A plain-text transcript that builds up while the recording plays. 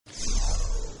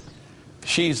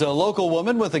She's a local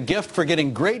woman with a gift for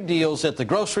getting great deals at the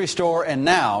grocery store, and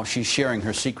now she's sharing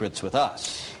her secrets with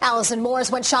us. Allison Morris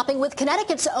went shopping with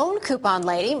Connecticut's own coupon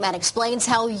lady and explains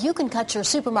how you can cut your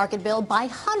supermarket bill by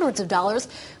hundreds of dollars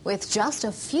with just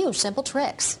a few simple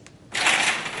tricks.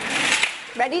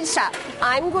 Ready to shop.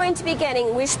 I'm going to be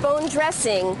getting wishbone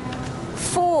dressing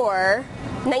for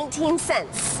 19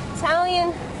 cents.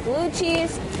 Italian, blue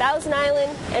cheese, Thousand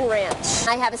Island, and ranch.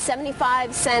 I have a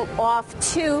 75-cent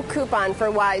off 2 coupon for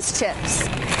Wise chips.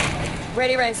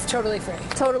 Ready rice, totally free.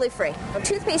 Totally free.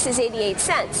 Toothpaste is 88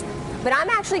 cents, but I'm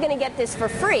actually going to get this for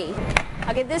free.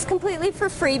 I'll get this completely for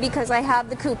free because I have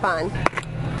the coupon.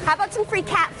 How about some free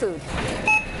cat food?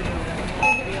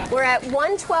 We're at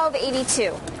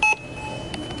 $112.82.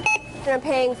 And I'm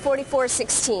paying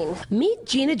 $44.16. Meet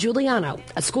Gina Giuliano,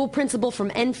 a school principal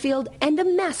from Enfield and a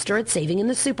master at saving in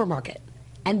the supermarket.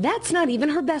 And that's not even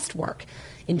her best work.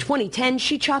 In 2010,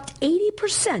 she chopped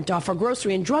 80% off her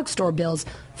grocery and drugstore bills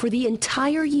for the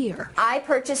entire year. I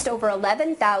purchased over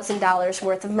 $11,000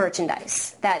 worth of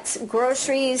merchandise. That's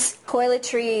groceries,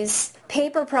 toiletries,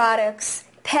 paper products,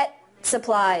 pet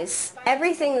supplies,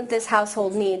 everything that this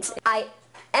household needs. I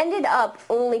ended up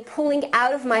only pulling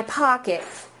out of my pocket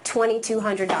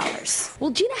 $2,200. Well,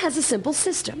 Gina has a simple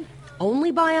system.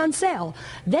 Only buy on sale,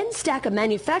 then stack a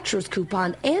manufacturer's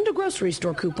coupon and a grocery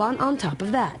store coupon on top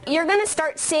of that. You're going to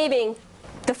start saving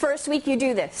the first week you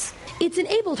do this. It's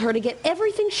enabled her to get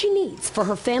everything she needs for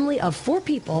her family of 4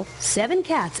 people, 7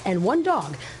 cats, and 1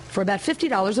 dog for about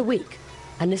 $50 a week.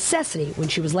 A necessity when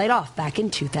she was laid off back in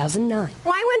 2009.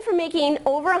 Well, I went from making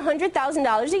over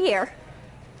 $100,000 a year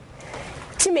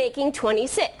to making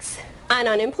 $26,000 on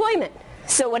unemployment.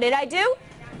 So what did I do?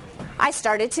 I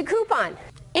started to coupon.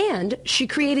 And she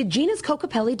created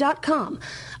Gina'sCocopelli.com,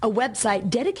 a website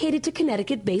dedicated to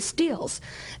Connecticut-based deals.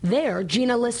 There,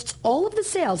 Gina lists all of the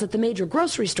sales at the major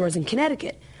grocery stores in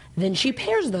Connecticut. Then she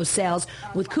pairs those sales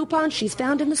with coupons she's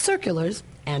found in the circulars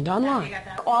and online.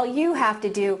 All you have to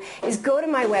do is go to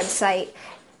my website,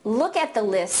 look at the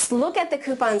lists, look at the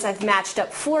coupons I've matched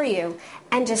up for you,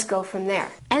 and just go from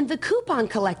there. And the coupon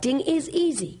collecting is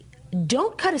easy.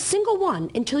 Don't cut a single one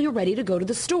until you're ready to go to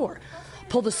the store.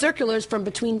 Pull the circulars from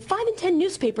between 5 and 10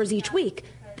 newspapers each week,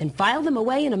 then file them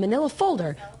away in a manila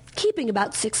folder, keeping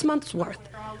about 6 months' worth.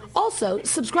 Also,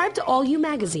 subscribe to All You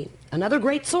magazine, another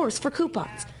great source for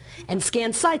coupons. And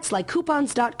scan sites like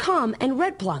coupons.com and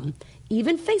RedPlum,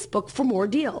 even Facebook for more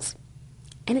deals.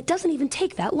 And it doesn't even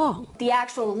take that long. The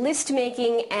actual list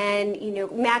making and,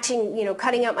 matching,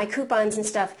 cutting out my coupons and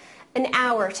stuff, an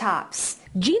hour tops.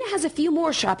 Gina has a few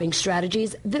more shopping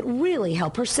strategies that really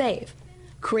help her save.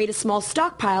 Create a small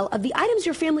stockpile of the items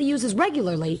your family uses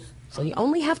regularly, so you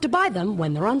only have to buy them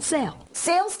when they're on sale.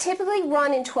 Sales typically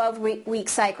run in 12-week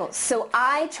cycles, so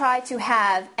I try to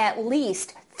have at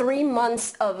least 3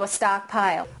 months of a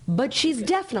stockpile. But she's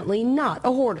definitely not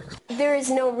a hoarder. There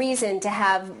is no reason to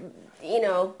have,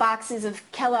 boxes of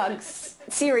Kellogg's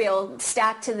cereal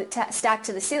stacked to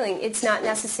the ceiling. It's not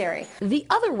necessary. The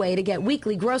other way to get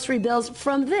weekly grocery bills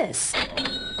from this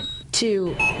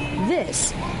to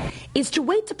this is to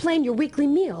wait to plan your weekly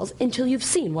meals until you've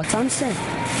seen what's on sale.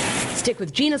 Stick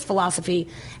with Gina's philosophy,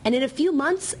 and in a few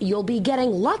months, you'll be getting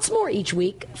lots more each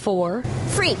week for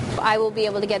free. I will be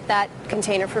able to get that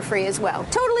container for free as well.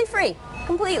 Totally free.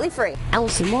 Completely free.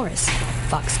 Allison Morris,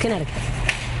 Fox, Connecticut.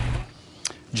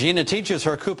 Gina teaches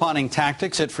her couponing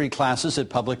tactics at free classes at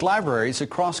public libraries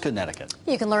across Connecticut.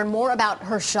 You can learn more about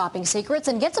her shopping secrets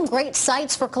and get some great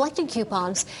sites for collecting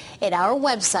coupons at our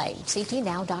website,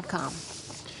 ctnow.com.